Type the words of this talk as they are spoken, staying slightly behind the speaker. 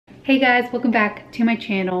Hey guys, welcome back to my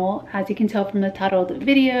channel. As you can tell from the title of the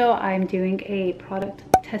video, I'm doing a product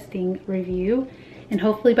testing review, and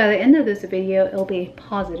hopefully by the end of this video it'll be a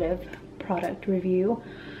positive product review.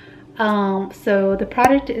 So the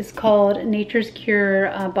product is called Nature's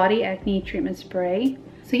Cure Body Acne Treatment Spray.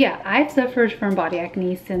 So yeah, I've suffered from body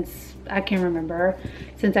acne since I can remember,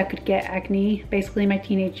 since I could get acne basically in my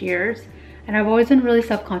teenage years, and I've always been really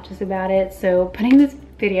self-conscious about it. So putting this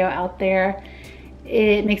video out there,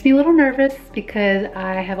 it makes me a little nervous because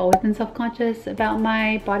I have always been self-conscious about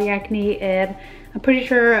my body acne, and I'm pretty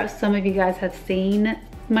sure some of you guys have seen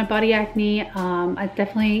my body acne. I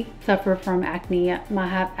definitely suffer from acne. I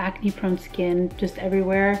have acne prone skin just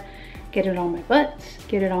everywhere. Get it on my butt,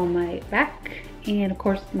 get it on my back, and of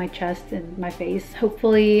course my chest and my face.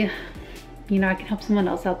 Hopefully, you know, I can help someone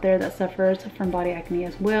else out there that suffers from body acne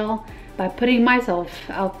as well by putting myself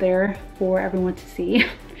out there for everyone to see.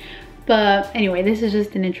 But anyway, this is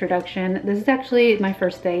just an introduction. This is actually my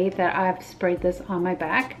first day that I've sprayed this on my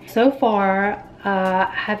back. So far,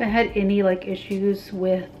 I haven't had any like issues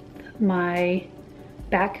with my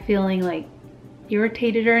back feeling like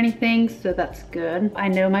irritated or anything, so that's good. I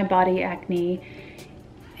know my body acne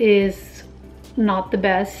is not the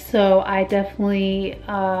best, so I definitely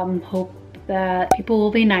hope that people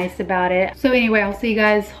will be nice about it. So anyway, I'll see you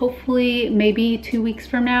guys hopefully maybe 2 weeks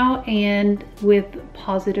from now and with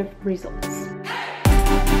positive results.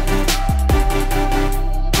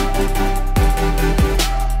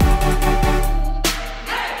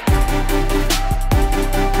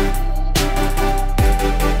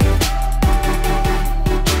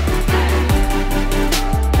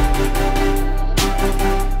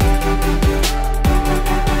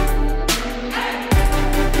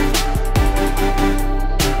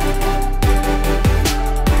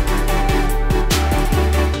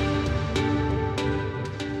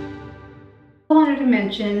 I wanted to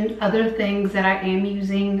mention other things that I am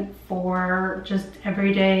using for just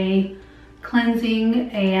everyday cleansing,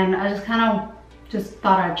 and I just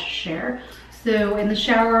thought I'd share. So in the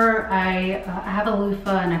shower, I have a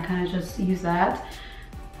loofah, and I kind of just use that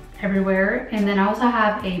everywhere. And then I also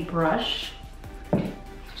have a brush,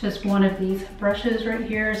 just one of these brushes right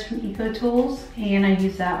here is from Eco Tools, and I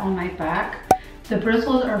use that on my back. The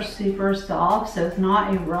bristles are super soft, so it's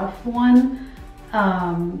not a rough one.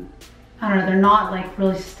 I don't know, they're not like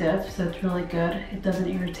really stiff, so it's really good. It doesn't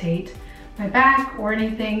irritate my back or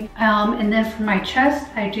anything. And then for my chest,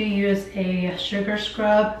 I do use a sugar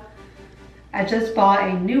scrub. I just bought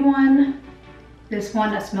a new one. This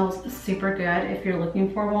one that smells super good. If you're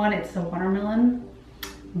looking for one, it's the watermelon.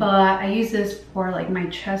 But I use this for like my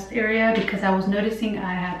chest area because I was noticing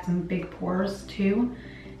I had some big pores too.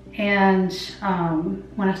 And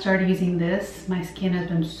when I started using this, my skin has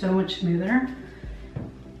been so much smoother.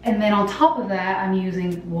 And then on top of that, I'm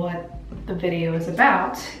using what the video is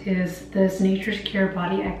about, is this Nature's Cure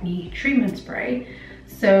Body Acne Treatment Spray.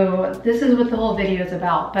 So this is what the whole video is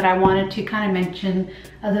about, but I wanted to kind of mention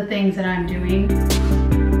other things that I'm doing.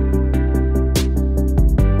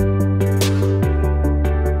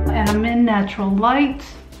 And I'm in natural light,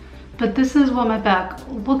 but this is what my back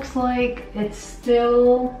looks like. It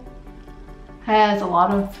still has a lot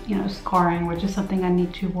of, you know, scarring, which is something I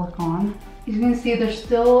need to work on. You can see there's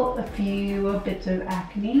still a few bits of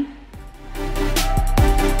acne.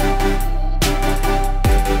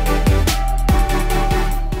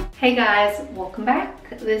 Hey guys, welcome back.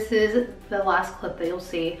 This is the last clip that you'll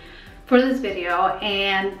see for this video,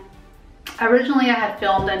 and originally I had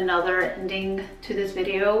filmed another ending to this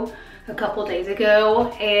video a couple days ago,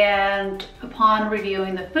 and upon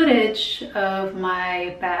reviewing the footage of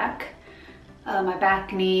my back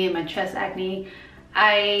acne and my chest acne,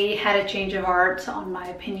 I had a change of heart on my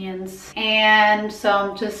opinions, and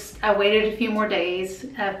so I waited a few more days.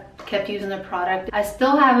 I've kept using the product. I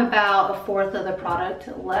still have about 1/4 of the product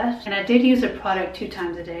left, and I did use the product 2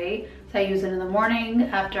 times a day. So I use it in the morning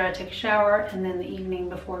after I take a shower, and then the evening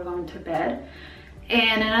before going to bed.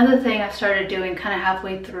 And another thing I started doing kind of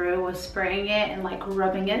halfway through was spraying it and like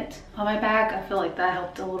rubbing it on my back. I feel like that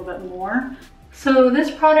helped a little bit more. So this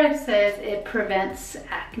product says it prevents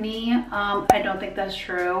acne. I don't think that's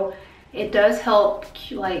true. It does help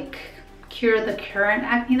like cure the current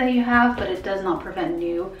acne that you have, but it does not prevent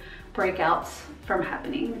new breakouts from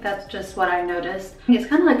happening. That's just what I noticed. It's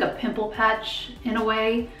kind of like a pimple patch in a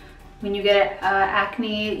way. When you get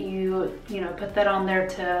acne, you know, put that on there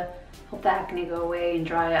to help the acne go away and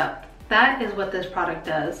dry up. That is what this product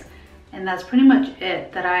does. And that's pretty much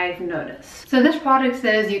it that I've noticed. So this product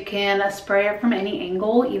says you can spray it from any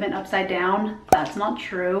angle, even upside down. That's not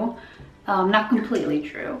true. Not completely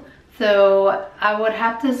true. So I would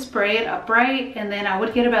have to spray it upright, and then I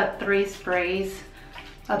would get about 3 sprays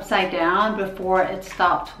upside down before it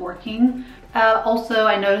stopped working. Also,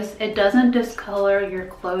 I noticed it doesn't discolor your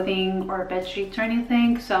clothing or bed sheets or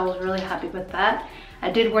anything, so I was really happy with that. I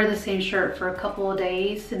did wear the same shirt for a couple of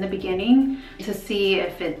days in the beginning to see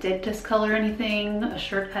if it did discolor anything, a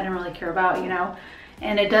shirt I didn't really care about, you know,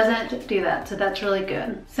 and it doesn't do that, so that's really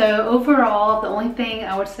good. So overall, the only thing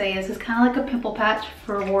I would say is it's kind of like a pimple patch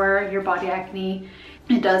for your body acne.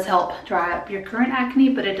 It does help dry up your current acne,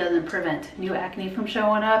 but it doesn't prevent new acne from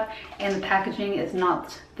showing up, and the packaging is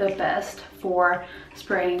not the best for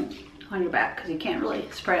spraying on your back because you can't really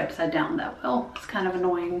spray upside down that well. It's kind of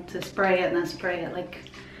annoying to spray it and then spray it like,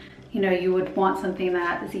 you know, you would want something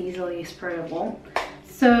that is easily sprayable.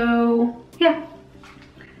 So yeah,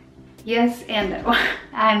 yes and no.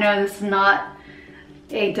 I know this is not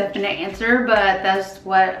a definite answer, but that's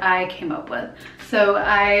what I came up with. So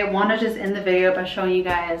I want to just end the video by showing you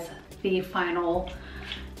guys the final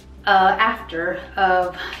after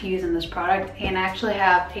of using this product, and I actually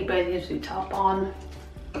have a bathing suit top on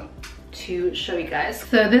to show you guys.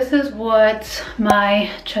 So this is what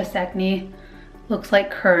my chest acne looks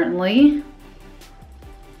like currently.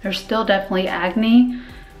 There's still definitely acne.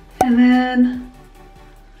 And then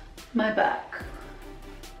my back.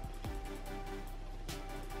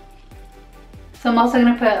 So I'm also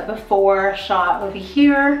gonna put a before shot over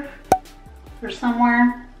here or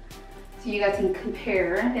somewhere so you guys can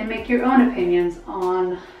compare and make your own opinions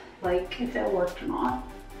on like if it worked or not.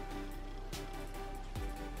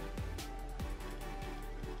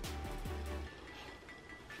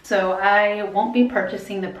 So I won't be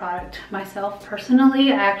purchasing the product myself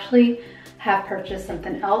personally. I actually have purchased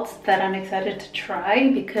something else that I'm excited to try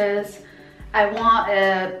because I want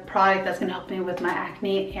a product that's gonna help me with my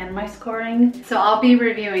acne and my scarring. So I'll be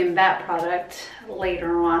reviewing that product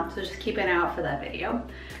later on, so just keep an eye out for that video.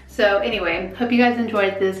 So anyway, hope you guys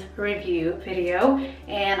enjoyed this review video,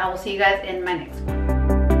 and I will see you guys in my next one.